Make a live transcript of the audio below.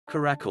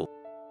Caracal.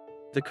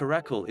 The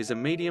caracal is a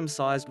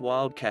medium-sized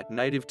wildcat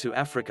native to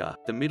Africa,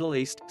 the Middle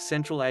East,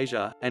 Central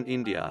Asia, and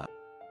India.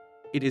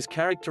 It is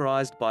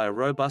characterized by a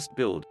robust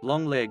build,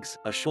 long legs,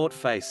 a short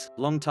face,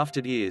 long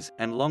tufted ears,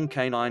 and long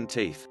canine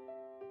teeth.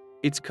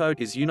 Its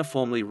coat is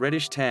uniformly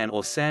reddish-tan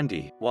or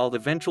sandy, while the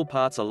ventral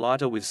parts are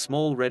lighter with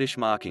small reddish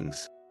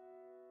markings.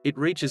 It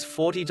reaches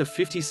 40 to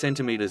 50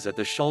 centimeters at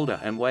the shoulder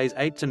and weighs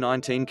 8 to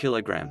 19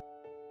 kilograms.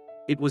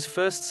 It was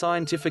first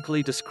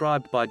scientifically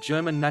described by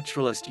German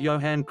naturalist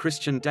Johann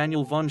Christian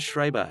Daniel von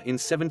Schreber in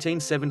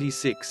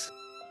 1776.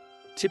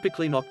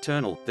 Typically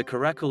nocturnal, the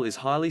caracal is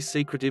highly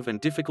secretive and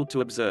difficult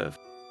to observe.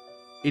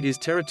 It is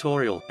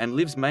territorial, and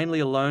lives mainly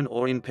alone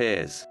or in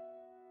pairs.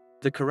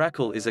 The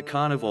caracal is a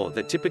carnivore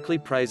that typically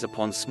preys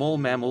upon small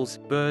mammals,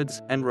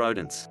 birds, and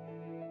rodents.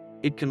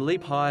 It can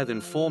leap higher than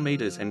 4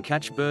 meters and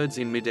catch birds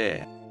in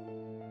midair.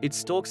 It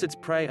stalks its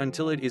prey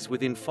until it is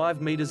within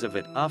 5 meters of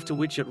it, after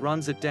which it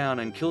runs it down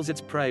and kills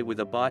its prey with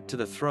a bite to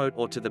the throat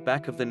or to the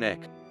back of the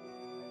neck.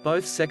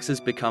 Both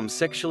sexes become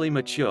sexually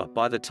mature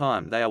by the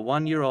time they are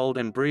 1 year old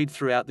and breed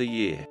throughout the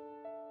year.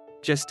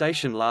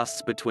 Gestation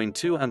lasts between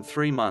 2 and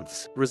 3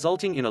 months,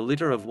 resulting in a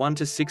litter of 1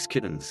 to 6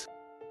 kittens.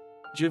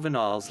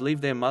 Juveniles leave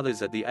their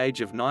mothers at the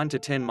age of 9 to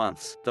 10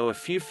 months, though a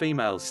few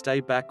females stay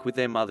back with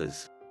their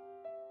mothers.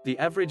 The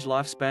average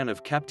lifespan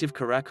of captive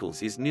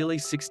caracals is nearly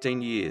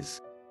 16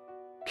 years.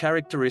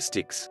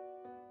 Characteristics.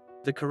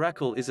 The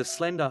caracal is a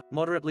slender,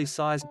 moderately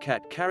sized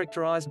cat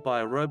characterized by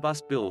a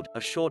robust build,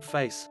 a short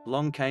face,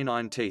 long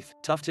canine teeth,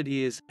 tufted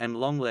ears, and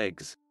long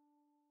legs.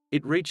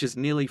 It reaches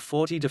nearly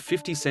 40 to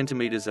 50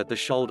 centimeters at the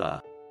shoulder.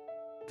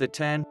 The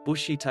tan,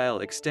 bushy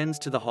tail extends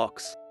to the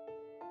hocks.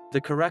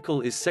 The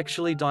caracal is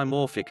sexually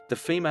dimorphic, the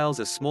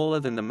females are smaller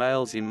than the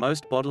males in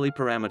most bodily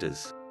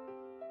parameters.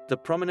 The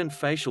prominent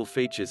facial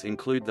features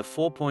include the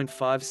 4.5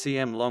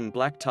 cm long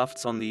black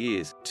tufts on the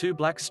ears, 2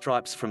 black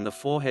stripes from the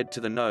forehead to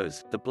the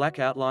nose, the black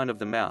outline of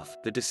the mouth,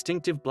 the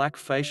distinctive black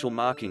facial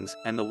markings,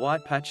 and the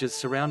white patches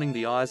surrounding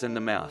the eyes and the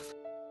mouth.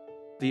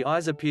 The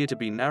eyes appear to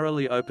be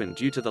narrowly open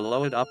due to the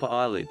lowered upper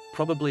eyelid,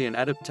 probably an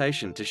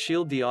adaptation to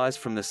shield the eyes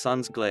from the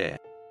sun's glare.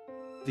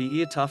 The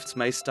ear tufts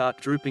may start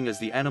drooping as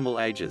the animal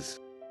ages.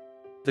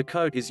 The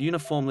coat is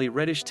uniformly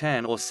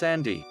reddish-tan or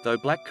sandy, though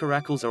black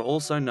caracals are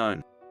also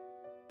known.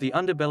 The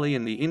underbelly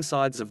and the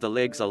insides of the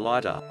legs are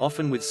lighter,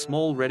 often with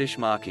small reddish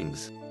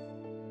markings.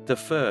 The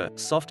fur,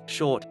 soft,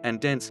 short,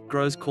 and dense,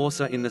 grows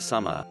coarser in the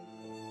summer.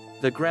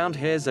 The ground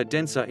hairs are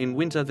denser in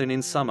winter than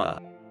in summer.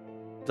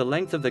 The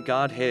length of the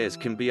guard hairs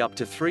can be up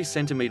to 3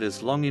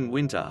 centimeters long in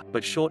winter,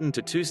 but shortened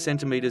to 2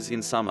 centimeters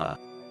in summer.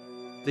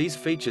 These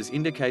features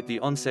indicate the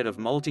onset of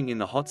molting in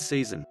the hot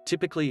season,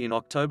 typically in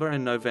October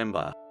and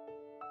November.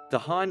 The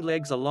hind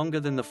legs are longer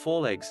than the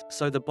forelegs,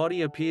 so the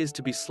body appears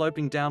to be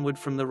sloping downward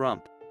from the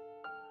rump.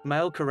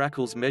 Male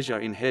caracals measure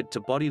in head to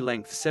body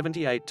length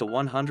 78 to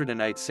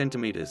 108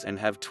 centimeters and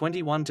have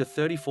 21 to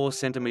 34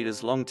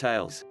 centimeters long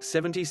tails.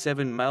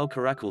 77 male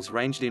caracals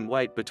ranged in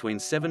weight between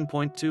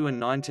 7.2 and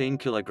 19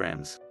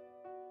 kilograms.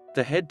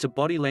 The head to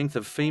body length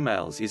of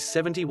females is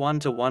 71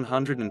 to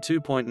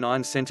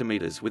 102.9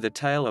 centimeters with a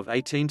tail of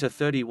 18 to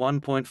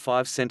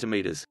 31.5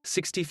 centimeters.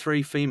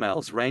 63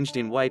 females ranged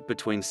in weight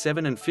between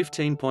 7 and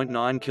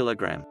 15.9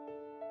 kilograms.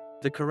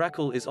 The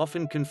caracal is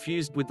often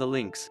confused with the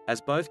lynx, as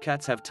both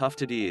cats have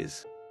tufted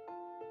ears.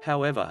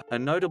 However, a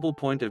notable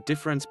point of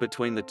difference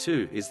between the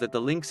two is that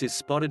the lynx is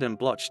spotted and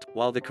blotched,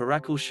 while the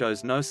caracal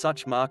shows no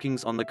such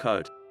markings on the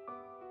coat.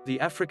 The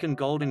African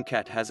golden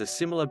cat has a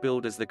similar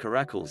build as the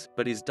caracals,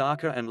 but is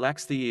darker and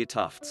lacks the ear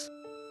tufts.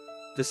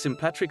 The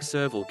sympatric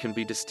serval can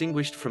be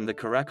distinguished from the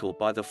caracal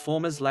by the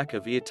former's lack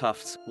of ear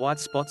tufts,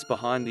 white spots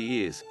behind the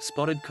ears,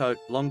 spotted coat,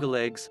 longer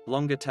legs,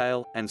 longer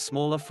tail, and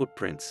smaller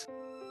footprints.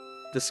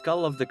 The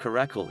skull of the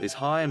caracal is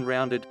high and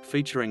rounded,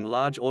 featuring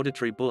large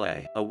auditory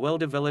bullae, a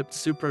well-developed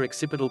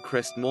supraoccipital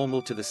crest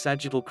normal to the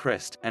sagittal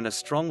crest, and a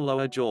strong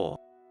lower jaw.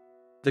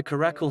 The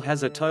caracal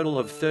has a total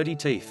of 30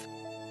 teeth.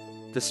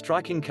 The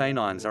striking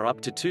canines are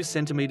up to 2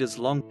 centimeters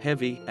long,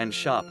 heavy, and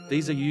sharp.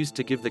 These are used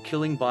to give the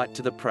killing bite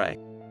to the prey.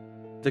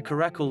 The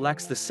caracal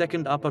lacks the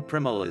second upper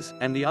premolars,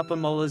 and the upper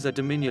molars are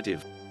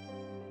diminutive.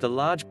 The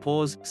large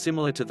paws,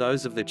 similar to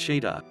those of the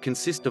cheetah,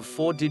 consist of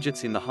 4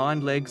 digits in the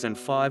hind legs and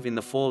 5 in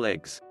the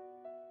forelegs.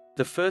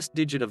 The first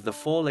digit of the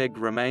foreleg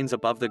remains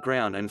above the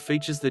ground and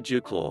features the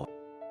dewclaw.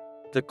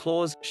 The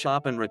claws,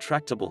 sharp and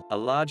retractable, are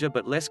larger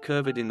but less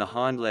curved in the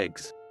hind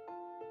legs.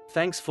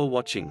 Thanks for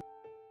watching.